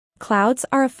Clouds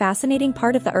are a fascinating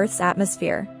part of the Earth's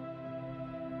atmosphere.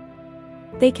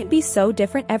 They can be so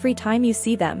different every time you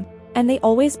see them, and they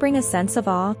always bring a sense of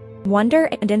awe, wonder,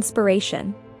 and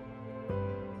inspiration.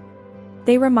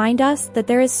 They remind us that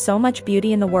there is so much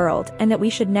beauty in the world and that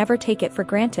we should never take it for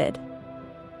granted.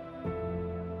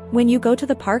 When you go to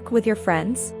the park with your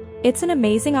friends, it's an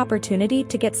amazing opportunity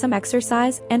to get some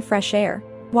exercise and fresh air,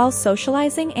 while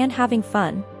socializing and having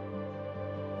fun.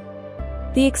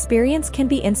 The experience can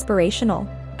be inspirational,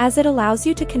 as it allows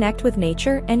you to connect with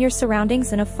nature and your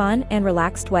surroundings in a fun and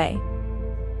relaxed way.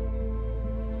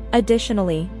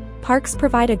 Additionally, parks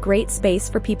provide a great space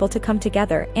for people to come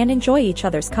together and enjoy each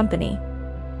other's company.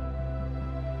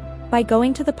 By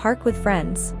going to the park with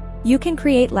friends, you can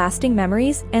create lasting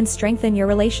memories and strengthen your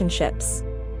relationships.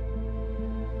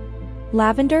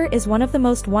 Lavender is one of the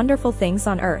most wonderful things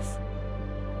on earth.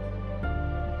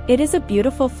 It is a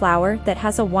beautiful flower that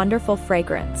has a wonderful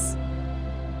fragrance.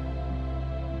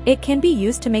 It can be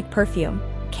used to make perfume,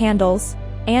 candles,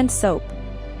 and soap.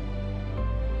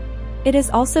 It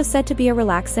is also said to be a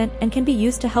relaxant and can be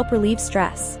used to help relieve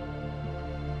stress.